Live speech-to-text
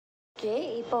Okay,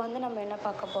 இப்போ வந்து நம்ம என்ன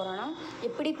பார்க்க போகிறோன்னா,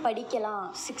 எப்படி படிக்கலாம்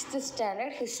 6th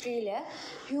ஸ்டாண்டர்ட் ஹிஸ்ட்ரியில்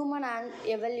ஹியூமன் அண்ட்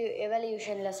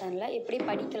எவல்யூஷன் லெசனில் எப்படி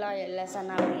படிக்கலாம் லெசன்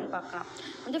அப்படின்னு பார்க்கலாம்.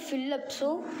 வந்து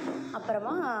ஃபில்லப்ஸும்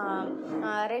அப்புறமா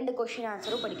 2 கொஷின்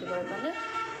ஆன்சரும் படிக்க போகிறது. வந்து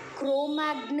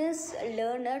க்ரோமேக்னஸ்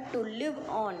லேர்னர் டு லிவ்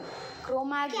ஆன்.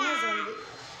 க்ரோமேக்னஸ் வந்து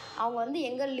அவங்க வந்து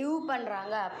எங்கே லிவ்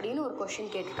பண்ணுறாங்க அப்படின்னு ஒரு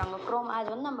கொஷின் கேட்டுட்டாங்க. அது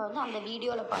வந்து நம்ம வந்து அந்த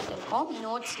வீடியோவில் பார்த்துருக்கோம்,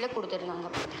 நோட்ஸில் கொடுத்துருந்தாங்க.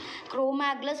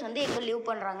 க்ரோமேக்னஸ் வந்து எங்கே லிவ்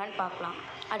பண்ணுறாங்கன்னு பார்க்கலாம்.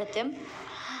 அடுத்து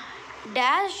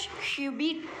டேஷ்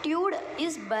ஹியூபிட்யூட்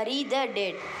இஸ் பரி த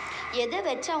டெட். எதை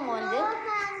வச்சு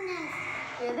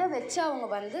அவங்க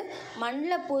வந்து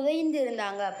மண்ணில் புதைந்து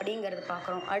இருந்தாங்க அப்படிங்கிறது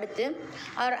பார்க்குறோம். அடுத்து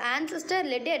அவர் ஆன்சஸ்டர்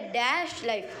லெட் எ டேஷ்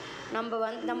லைஃப்.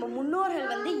 நம்ம முன்னோர்கள்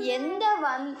வந்து எந்த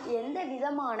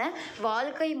விதமான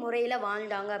வாழ்க்கை முறையில்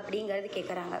வாழ்ந்தாங்க அப்படிங்கிறது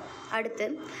கேட்குறாங்க. அடுத்து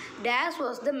dash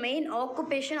was the main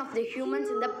occupation of the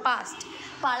humans in the past.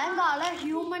 பழங்கால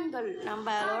ஹியூமன்கள்,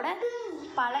 நம்மளோட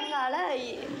பழங்கால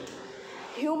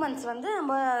ஹியூமன்ஸ் வந்து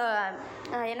நம்ம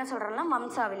என்ன சொல்கிறோன்னா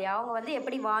வம்சாவளி, அவங்க வந்து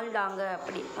எப்படி வாழ்ந்தாங்க,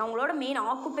 அப்படி அவங்களோட மெயின்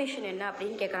ஆக்குபேஷன் என்ன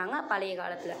அப்படின்னு கேட்குறாங்க பழைய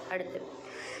காலத்தில். அடுத்து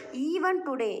ஈவன்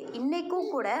டுடே, இன்றைக்கும்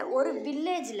கூட ஒரு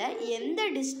வில்லேஜில் எந்த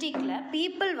டிஸ்ட்ரிக்டில்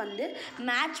பீப்புள் வந்து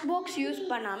மேட்ச் பாக்ஸ் யூஸ்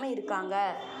பண்ணாமல் இருக்காங்க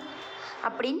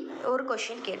அப்படின்னு ஒரு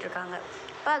கொஷின் கேட்டிருக்காங்க.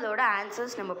 இப்போ அதோட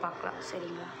ஆன்சர்ஸ் நம்ம பார்க்கலாம்.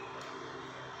 சரிங்களா,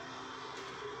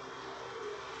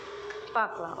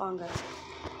 பார்க்கலாம் வாங்க.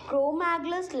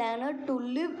 க்ரோமேக்னஸ் லேர்னர் டு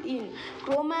லிவ் இன்.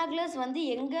 க்ரோமேக்னஸ் வந்து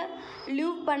எங்கே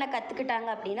லிவ் பண்ண கற்றுக்கிட்டாங்க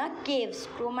அப்படின்னா கேவ்ஸ்.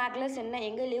 க்ரோமேக்னஸ்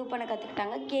எங்கே லிவ் பண்ண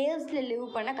கற்றுக்கிட்டாங்க? கேவ்ஸில் லிவ்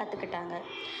பண்ண கற்றுக்கிட்டாங்க.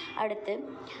 அடுத்து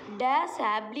டேஸ்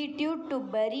ஆப்லிடியூட் டு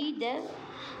பரி த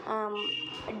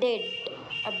டெட்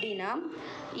அப்படின்னா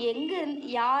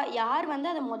யார் வந்து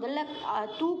அதை முதல்ல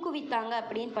தூக்குவித்தாங்க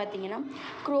அப்படின்னு பார்த்தீங்கன்னா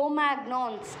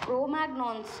க்ரோமேக்னான்ஸ்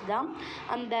தான்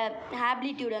அந்த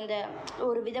ஆப்லிடியூட், அந்த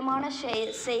ஒரு விதமான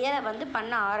செயலை வந்து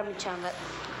பண்ண ஆரம்பித்தாங்க.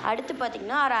 அடுத்து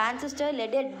பார்த்திங்கன்னா அவர் ஆன்சஸ்டர்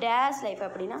லெட் எ டேஷ் லைஃப்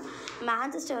அப்படின்னா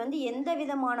ஆன்சஸ்டர் வந்து எந்த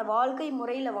விதமான வாழ்க்கை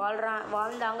முறையில்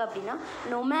வாழ்ந்தாங்க அப்படின்னா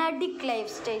நொமேடிக்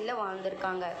லைஃப் ஸ்டைலில்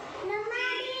வாழ்ந்திருக்காங்க.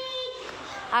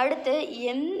 அடுத்து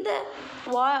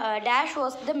dash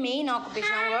was the main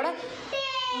occupation. அவங்களோட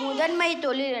முதன்மை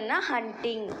தொழில்னா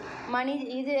ஹண்டிங்,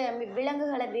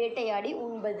 விலங்குகளை வேட்டையாடி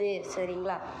உண்பது.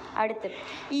 சரிங்களா, அடுத்து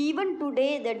even today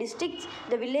the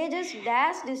villages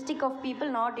dash district of people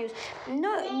not use.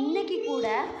 இன்னைக்கு கூட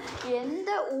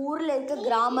எந்த ஊரில் இருக்க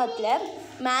கிராமத்தில்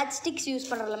மேட்ச்ஸ்டிக்ஸ் யூஸ்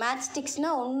பண்ணுறதில்ல.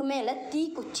 மேட்ச்ஸ்டிக்ஸ்னால் ஒன்றுமே இல்லை,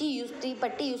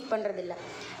 தீப்பட்டி யூஸ் பண்ணுறதில்ல.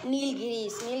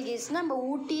 நீல்கிரிஸ்னால் நம்ம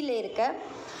ஊட்டியில் இருக்க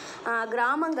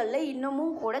கிராமங்களில்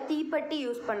இன்னமும் கூட தீப்பெட்டி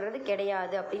யூஸ் பண்ணுறது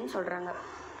கிடையாது அப்படின்னு சொல்கிறாங்க.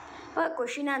 இப்போ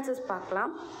கொஷின் ஆன்சர்ஸ்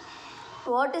பார்க்கலாம்.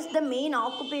 What is the main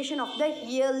occupation of the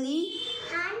yearly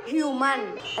human?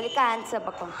 அதுக்கு ஆன்சர்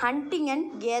பார்க்கலாம். ஹண்டிங் அண்ட்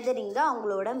கேதரிங் தான்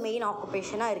அவங்களோட மெயின்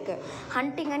ஆக்குபேஷனாக இருக்குது.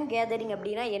 ஹண்டிங் அண்ட் கேதரிங்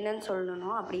அப்படின்னா என்னன்னு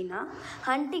சொல்லணும் அப்படின்னா,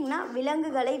 ஹண்டிங்னா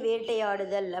விலங்குகளை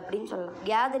வேட்டையாடுதல் அப்படின்னு சொல்லலாம்.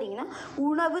 கேதரிங்னா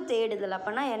உணவு தேடுதல்.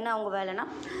 அப்போனா என்ன அவங்க வேலைன்னா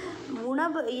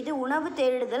உணவு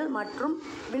தேடுதல் மற்றும்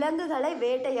விலங்குகளை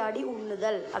வேட்டையாடி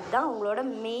உண்ணுதல். அதுதான் அவங்களோட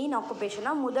மெயின்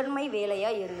ஆக்குபேஷனாக முதன்மை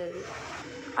வேலையாக இருந்தது.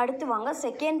 அடுத்து வாங்க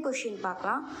செகண்ட் கொஷின்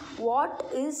பார்க்கலாம். What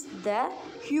is the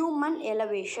human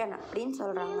elevation அப்படின்னு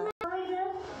சொல்கிறாங்க.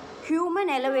 Human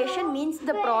elevation means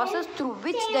the process through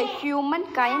which the human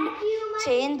kind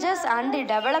changes and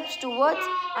develops towards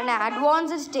an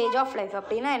advanced stage of life.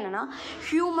 அப்படின்னா என்னென்னா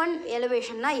ஹியூமன்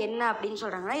எலிவேஷன்னா என்ன அப்படின்னு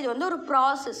சொல்கிறாங்கன்னா, இது வந்து ஒரு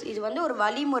ப்ராசஸ், இது வந்து ஒரு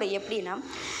வழிமுறை. எப்படின்னா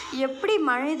எப்படி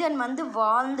மனிதன் வந்து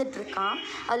வாழ்ந்துட்டுருக்கான்,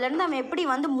 அதுலேருந்து அவன் எப்படி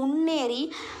வந்து முன்னேறி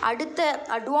அடுத்த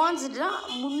அட்வான்ஸ்டாக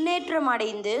முன்னேற்றம்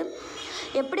அடைந்து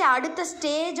எப்படி அடுத்த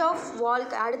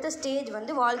ஸ்டேஜ்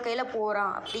வந்து வாழ்க்கையில்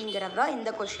போகிறான் அப்படிங்கிறது தான் இந்த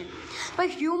கொஷின். இப்போ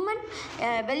human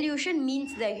evolution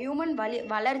means the human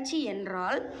வளர்ச்சி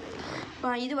என்றால்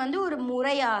இது வந்து ஒரு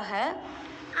முறையாக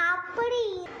அப்படி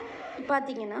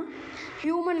பார்த்திங்கன்னா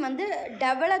ஹியூமன் வந்து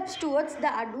develops towards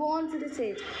the advanced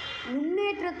stage,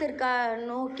 முன்னேற்றத்திற்கு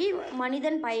நோக்கி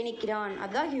மனிதன் பயணிக்கிறான்.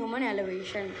 அதுதான் ஹியூமன்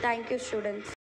எலிவேஷன். Thank you students.